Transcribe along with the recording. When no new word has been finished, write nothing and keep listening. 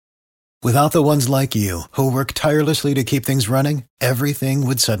Without the ones like you, who work tirelessly to keep things running, everything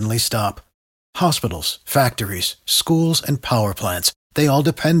would suddenly stop. Hospitals, factories, schools, and power plants, they all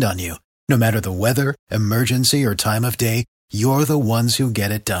depend on you. No matter the weather, emergency, or time of day, you're the ones who get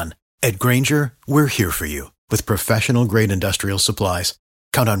it done. At Grainger, we're here for you with professional-grade industrial supplies.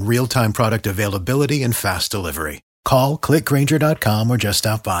 Count on real-time product availability and fast delivery. Call, click Grainger.com, or just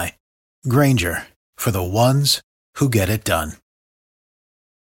stop by. Grainger, for the ones who get it done.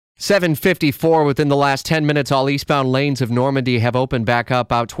 7:54 within the last 10 minutes, all eastbound lanes of Normandy have opened back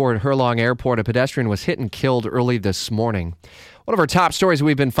up out toward Hurlong Airport. A pedestrian was hit and killed early this morning. One of our top stories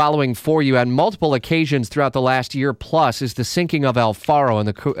we've been following for you on multiple occasions throughout the last year plus is the sinking of El Faro, and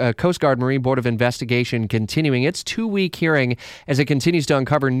the Coast Guard Marine Board of Investigation continuing its 2-week hearing as it continues to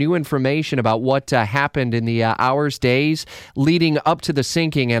uncover new information about what happened in the hours, days leading up to the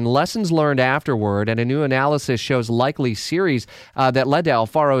sinking and lessons learned afterward. And a new analysis shows likely series that led to El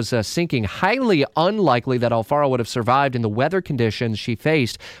Faro's sinking. Highly unlikely that El Faro would have survived in the weather conditions she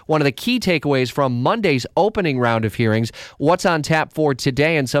faced. One of the key takeaways from Monday's opening round of hearings, what's on tap for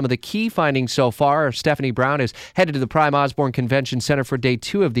today and some of the key findings so far. Stephanie Brown is headed to the Prime Osborne Convention Center for day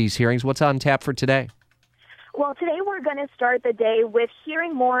 2 of these hearings. What's on tap for today? Well, today we're going to start the day with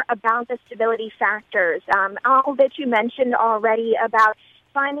hearing more about the stability factors. All that you mentioned already about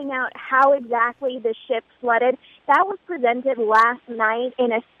finding out how exactly the ship flooded, that was presented last night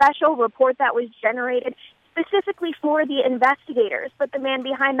in a special report that was generated specifically for the investigators. But the man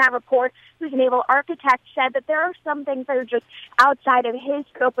behind that report, who's a naval architect, said that there are some things that are just outside of his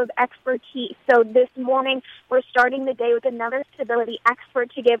scope of expertise. So this morning, we're starting the day with another stability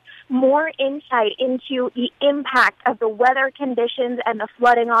expert to give more insight into the impact of the weather conditions and the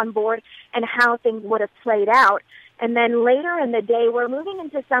flooding on board and how things would have played out. And then later in the day, we're moving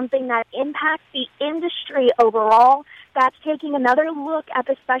into something that impacts the industry overall. That's taking another look at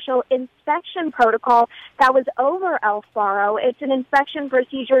the special inspection protocol that was over El Faro. It's an inspection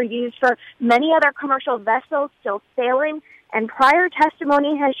procedure used for many other commercial vessels still sailing, and prior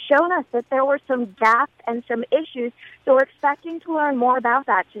testimony has shown us that there were some gaps and some issues, so we're expecting to learn more about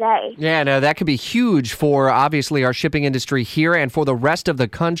that today. Yeah, no, that could be huge for, obviously, our shipping industry here and for the rest of the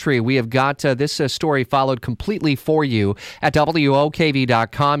country. We have got this story followed completely for you at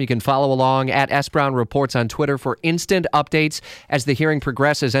WOKV.com. You can follow along at S. Brown Reports on Twitter for instant updates as the hearing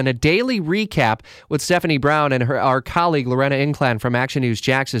progresses, and a daily recap with Stephanie Brown and our colleague Lorena Inclan from Action News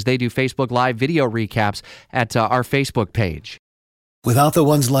Jax as they do Facebook Live video recaps at our Facebook page. Without the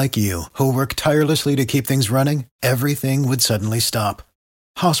ones like you, who work tirelessly to keep things running, everything would suddenly stop.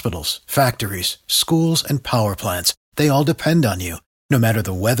 Hospitals, factories, schools, and power plants, they all depend on you. No matter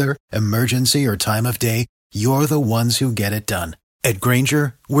the weather, emergency, or time of day, you're the ones who get it done. At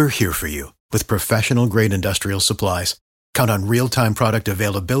Grainger, we're here for you with professional-grade industrial supplies. Count on real-time product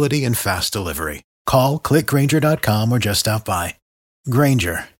availability and fast delivery. Call, click Grainger.com, or just stop by.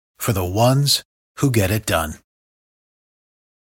 Grainger, for the ones who get it done.